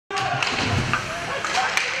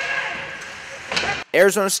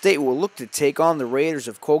Arizona State will look to take on the Raiders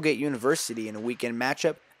of Colgate University in a weekend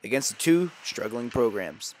matchup against the two struggling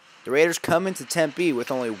programs. The Raiders come into Tempe with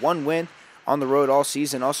only one win on the road all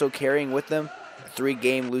season, also carrying with them a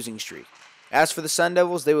 3-game losing streak. As for the Sun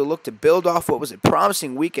Devils, they will look to build off what was a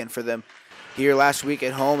promising weekend for them here last week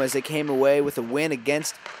at home as they came away with a win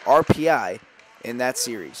against RPI in that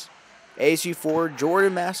series. ASU forward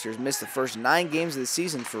Jordan Masters missed the first 9 games of the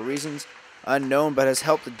season for reasons unknown, but has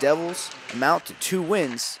helped the Devils amount to 2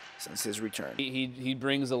 wins since his return. He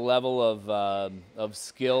brings a level of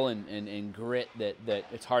skill and grit that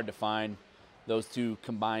it's hard to find those two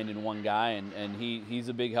combined in one guy, and he's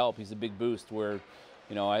a big help. He's a big boost. Where,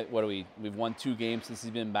 you know, we've won 2 games since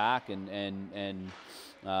he's been back, and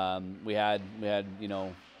we had you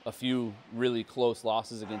know, a few really close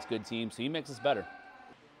losses against good teams. So he makes us better.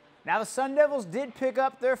 Now the Sun Devils did pick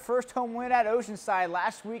up their first home win at Oceanside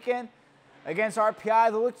last weekend against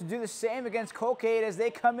RPI. They'll look to do the same against Colgate as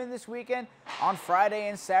they come in this weekend on Friday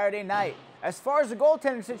and Saturday night. As far as the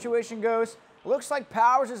goaltending situation goes, looks like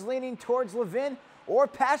Powers is leaning towards Levin or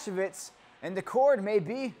Pashevitz, and DeCord may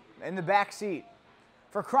be in the back seat.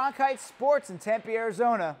 For Cronkite Sports in Tempe,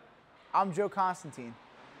 Arizona, I'm Joe Constantin.